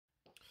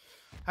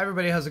Hi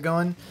everybody, how's it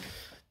going?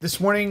 This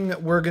morning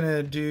we're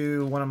gonna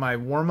do one of my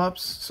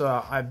warm-ups.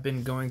 So I've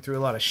been going through a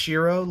lot of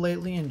Shirow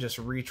lately and just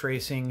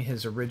retracing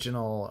his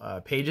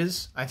original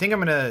pages. I think I'm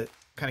gonna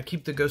kind of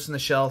keep the Ghost in the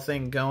Shell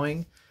thing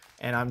going,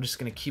 and I'm just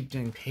gonna keep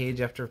doing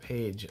page after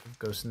page of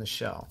Ghost in the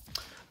Shell.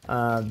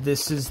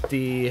 This is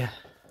the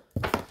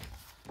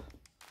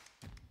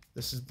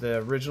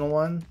original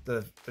one.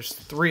 There's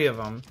 3 of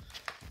them,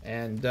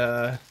 and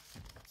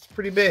it's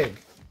pretty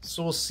big.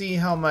 So we'll see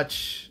how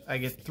much I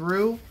get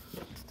through.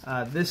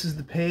 This is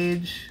the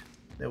page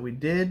that we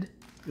did.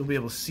 You'll be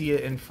able to see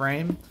it in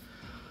frame.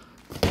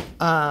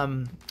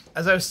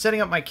 As I was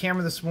setting up my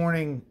camera this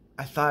morning,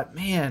 I thought,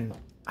 man,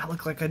 I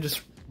look like I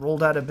just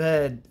rolled out of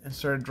bed and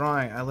started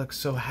drawing. I look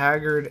so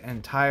haggard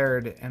and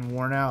tired and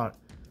worn out.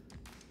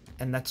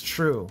 And that's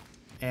true.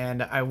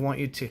 And I want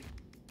you to...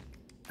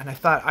 And I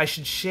thought I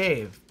should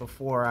shave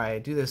before I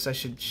do this. I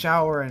should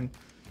shower and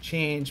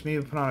change,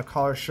 maybe put on a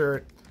collar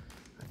shirt.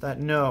 I thought,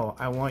 no,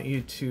 I want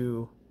you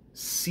to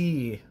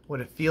see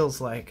what it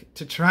feels like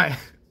to try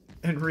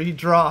and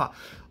redraw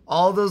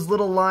all those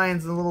little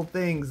lines and little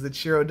things that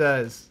Shirow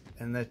does,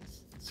 and that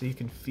so you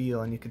can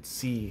feel and you can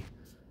see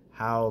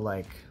how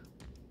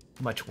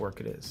much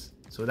work it is.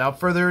 So without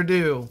further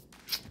ado,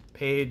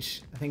 I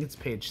think it's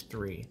page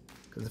 3,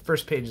 because the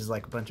first page is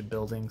like a bunch of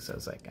buildings, so I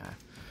was like, ah.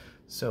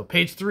 So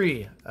page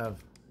 3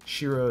 of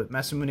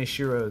Masamune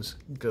Shirow's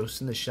Ghost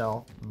in the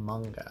Shell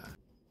manga.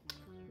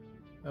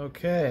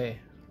 Okay.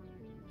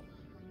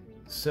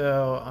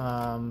 So,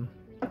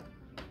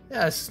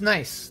 yeah, it's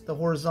nice. The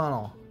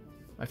horizontal.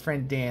 My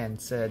friend Dan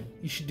said,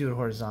 you should do it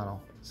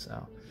horizontal.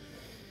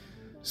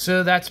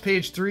 So that's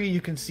page 3.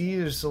 You can see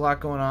there's a lot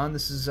going on.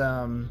 This is,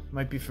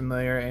 might be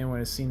familiar. Anyone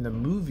has seen the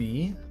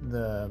movie,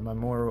 the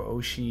Mamoru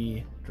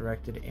Oshii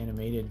directed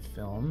animated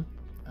film.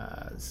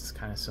 This is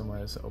kind of similar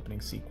as the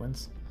opening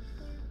sequence.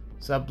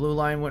 So that blue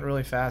line went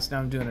really fast. Now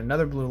I'm doing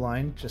another blue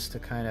line just to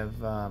kind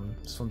of,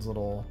 this one's a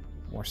little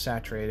more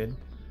saturated.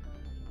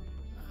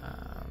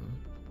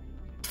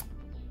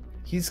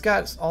 He's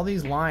got all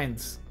these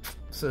lines,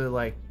 so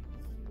like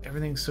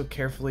everything's so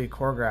carefully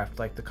choreographed,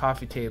 like the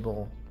coffee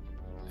table,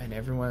 and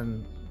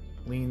everyone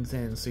leans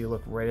in so you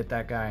look right at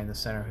that guy in the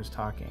center who's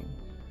talking.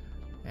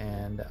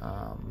 And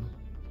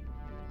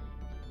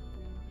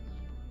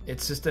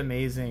it's just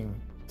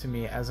amazing to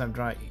me as I'm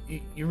drawing.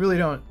 You really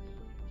don't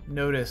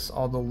notice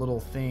all the little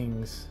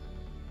things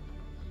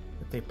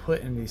that they put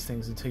in these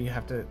things until you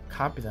have to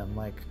copy them.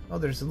 Like, oh,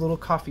 there's a little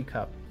coffee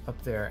cup up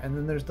there, and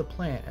then there's the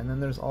plant, and then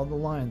there's all the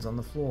lines on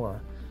the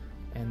floor,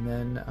 and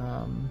then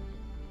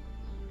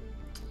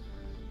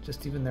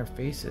just even their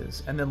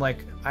faces, and then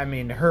like, I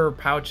mean, her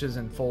pouches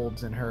and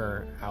folds in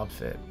her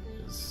outfit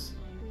is,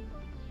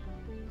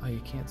 oh,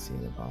 you can't see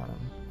the bottom.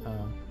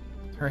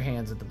 Her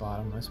hand's at the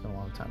bottom. I spent a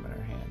long time on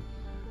her hand.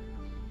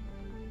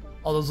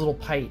 All those little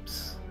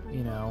pipes,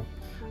 you know.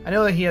 I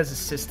know that he has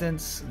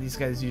assistants. These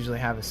guys usually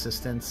have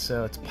assistants,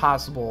 so it's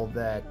possible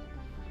that,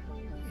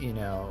 you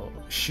know,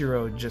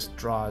 Shirow just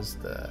draws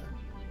the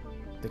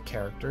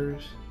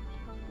characters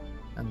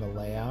and the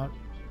layout.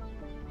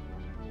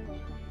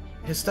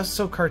 His stuff's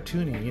so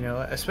cartoony, you know,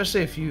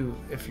 especially if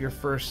you're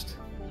first.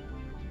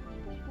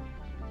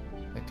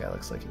 That guy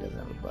looks like he doesn't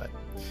have a butt.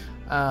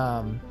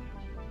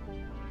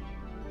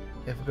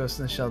 If Ghost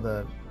in the Shell,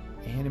 the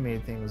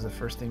animated thing, was the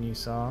first thing you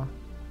saw,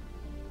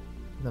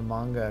 the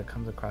manga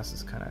comes across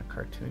as kind of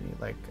cartoony,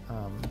 like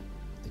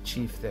the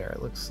chief there.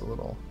 It looks a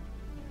little.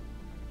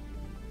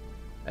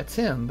 That's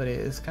him, but it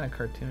is kind of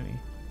cartoony.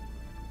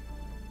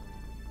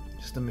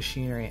 Just the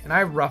machinery. And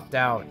I roughed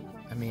out,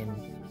 I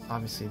mean,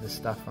 obviously the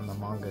stuff on the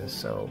manga is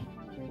so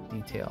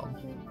detailed.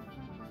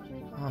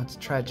 Oh, it's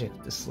tragic.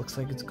 This looks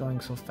like it's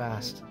going so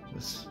fast.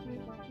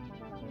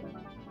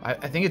 I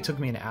think it took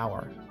me an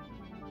hour,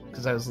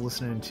 because I was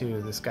listening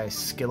to this guy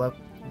Skillup,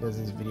 who does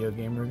these video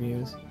game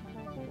reviews,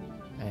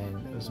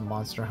 and it was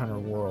Monster Hunter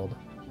World,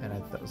 and I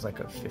thought it was like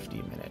a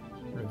 50-minute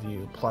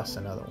review plus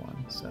another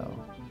one,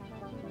 so...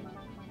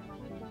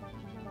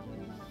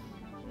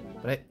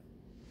 But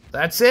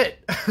that's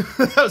it.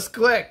 That was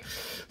quick.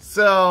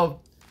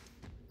 So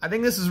I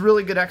think this is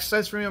really good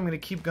exercise for me. I'm going to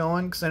keep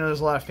going because I know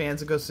there's a lot of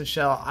fans of Ghost in the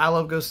Shell. I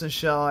love Ghost in the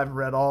Shell. I've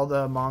read all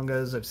the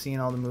mangas. I've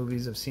seen all the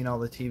movies. I've seen all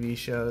the TV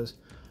shows.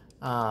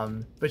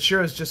 But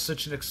Shirow is just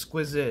such an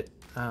exquisite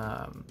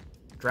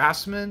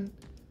draftsman,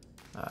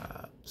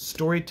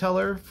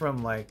 storyteller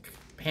from like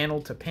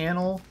panel to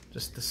panel.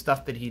 Just the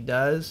stuff that he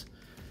does.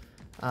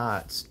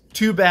 It's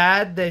too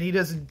bad that he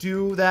doesn't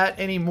do that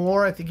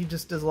anymore. I think he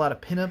just does a lot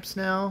of pinups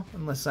now,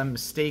 unless I'm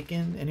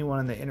mistaken. Anyone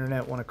on the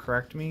internet want to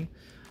correct me?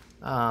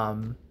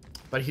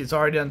 But he's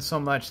already done so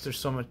much. There's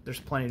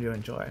plenty to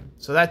enjoy.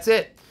 So that's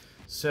it.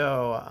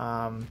 So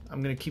I'm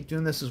gonna keep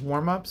doing this as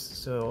warm-ups.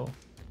 So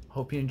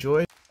hope you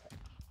enjoy.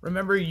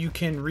 Remember, you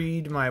can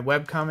read my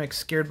webcomic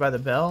Scared by the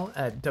Bell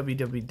at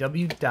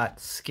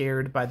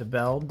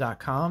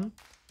www.scaredbythebell.com.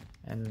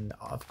 And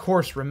of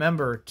course,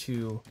 remember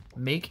to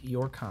make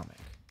your comic.